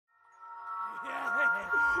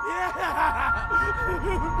Meat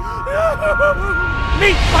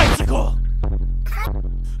bicycle!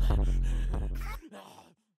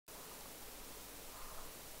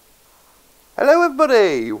 Hello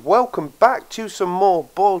everybody, welcome back to some more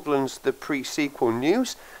Borderlands The Pre Sequel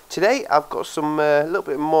news. Today I've got some little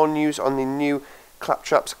bit more news on the new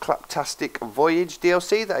Claptastic Voyage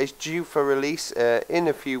DLC that is due for release in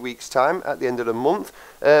a few weeks time at the end of the month.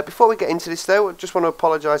 Before we get into this though, I just want to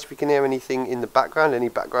apologise if you can hear anything in the background, any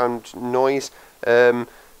background noise.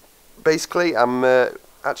 Basically I'm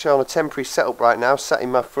actually on a temporary setup right now, sat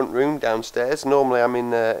in my front room downstairs. Normally I'm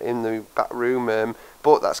in the back room,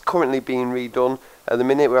 but that's currently being redone. At the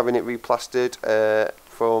minute we're having it replastered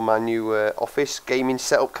for my new office gaming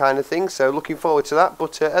setup kind of thing, so looking forward to that.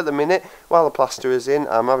 But at the minute, while the plaster is in,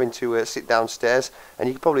 I'm having to sit downstairs, and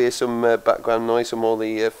you can probably hear some background noise from all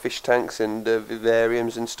the fish tanks and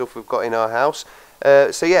vivariums and stuff we've got in our house.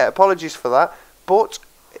 So yeah, apologies for that, but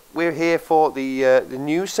we're here for the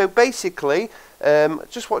news. So basically,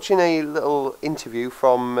 just watching a little interview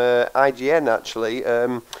from IGN actually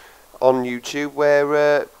on YouTube,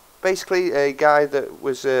 where basically a guy that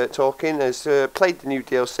was talking has played the new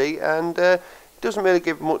DLC and doesn't really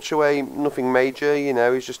give much away, nothing major, you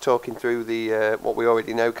know. He's just talking through the what we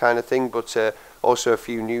already know kind of thing, but also a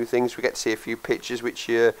few new things. We get to see a few pictures which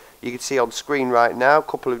you can see on screen right now, a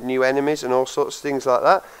couple of new enemies and all sorts of things like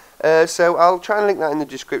that. So I'll try and link that in the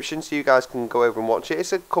description so you guys can go over and watch it.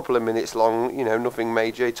 It's a couple of minutes long, you know, nothing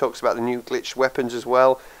major. He talks about the new glitched weapons as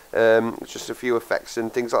well. Just a few effects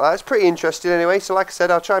and things like that. It's pretty interesting anyway, so like I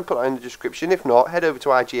said, I'll try and put that in the description. If not, head over to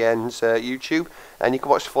IGN's YouTube and you can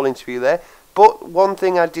watch the full interview there. But one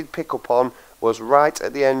thing I did pick up on was right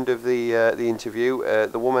at the end of the interview,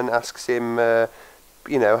 the woman asks him,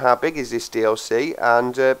 you know, how big is this DLC?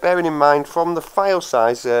 And bearing in mind from the file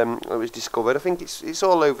size that was discovered, I think it's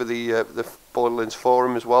all over the Borderlands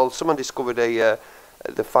forum as well. Someone discovered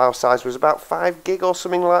the file size was about 5 gig or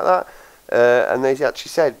something like that. And they actually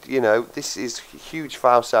said, you know, this is huge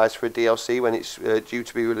file size for a DLC when it's due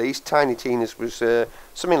to be released. Tiny Tina's was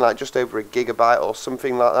something like just over a gigabyte or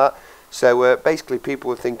something like that. So basically people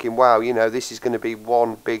were thinking, wow, you know, this is going to be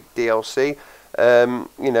one big DLC.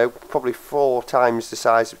 You know, probably 4 times the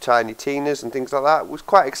size of Tiny Tina's and things like that. Was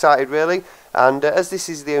quite excited really. And as this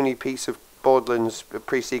is the only piece of Borderlands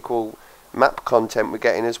pre-sequel map content we're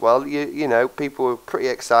getting as well, you know, people were pretty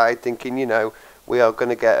excited, thinking, you know, we are going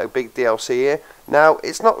to get a big DLC here. Now,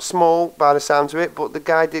 it's not small by the sounds of it, but the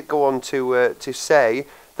guy did go on to say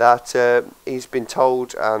that he's been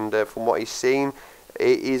told, and from what he's seen,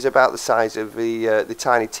 it is about the size of the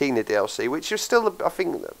Tiny Tina DLC, which is still, I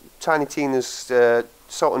think, Tiny Tina's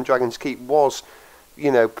Salt and Dragon's Keep was,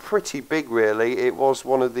 you know, pretty big really. It was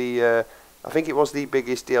one of the, I think it was the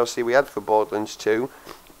biggest DLC we had for Borderlands 2,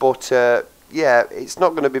 but yeah, it's not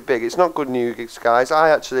going to be big. It's not good news, guys. I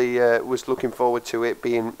actually was looking forward to it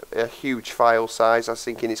being a huge file size. I was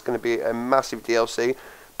thinking it's going to be a massive DLC,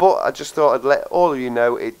 but I just thought I'd let all of you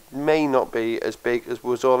know it may not be as big as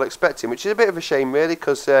was all expecting, which is a bit of a shame really,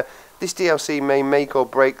 because this DLC may make or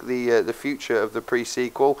break the future of the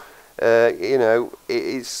pre-sequel. You know, it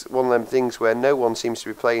is one of them things where no one seems to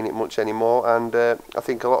be playing it much anymore, and I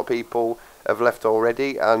think a lot of people have left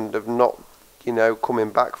already and have not, you know, coming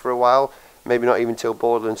back for a while. Maybe not even till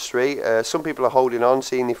Borderlands 3. Some people are holding on,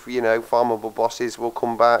 seeing if, you know, farmable bosses will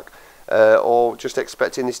come back, or just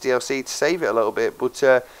expecting this DLC to save it a little bit. But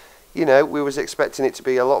you know, we was expecting it to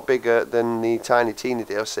be a lot bigger than the Tiny Tina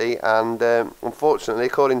DLC, and unfortunately,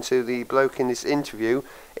 according to the bloke in this interview,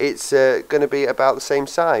 it's going to be about the same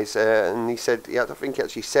size. And he said, yeah, I think he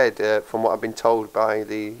actually said, from what I've been told by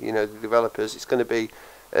the, you know, the developers, it's going to be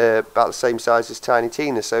about the same size as Tiny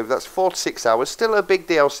Tina. So that's 4 to 6 hours. Still a big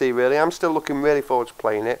DLC really. I'm still looking really forward to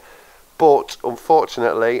playing it, but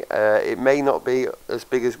unfortunately it may not be as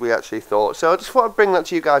big as we actually thought. So I just thought I'd bring that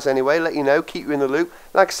to you guys anyway, let you know, keep you in the loop.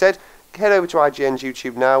 Like I said, head over to IGN's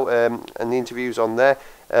YouTube now, and the interview's on there.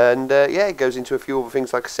 And yeah, it goes into a few other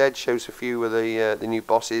things, like I said, shows a few of the new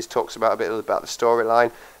bosses, talks about a bit about the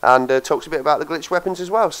storyline, and talks a bit about the glitch weapons as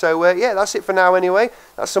well. So yeah, that's it for now anyway.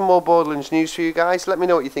 That's some more Borderlands news for you guys. Let me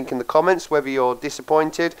know what you think in the comments, whether you're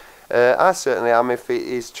disappointed. I certainly am if it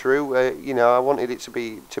is true. You know, I wanted it to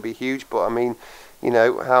be huge, but I mean, you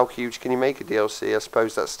know, how huge can you make a DLC? I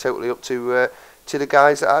suppose that's totally up to the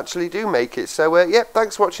guys that actually do make it. So yeah,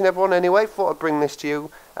 thanks for watching everyone anyway. Thought I'd bring this to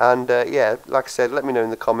you, and yeah, like I said, let me know in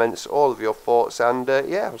the comments all of your thoughts, and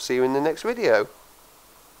yeah, I'll see you in the next video.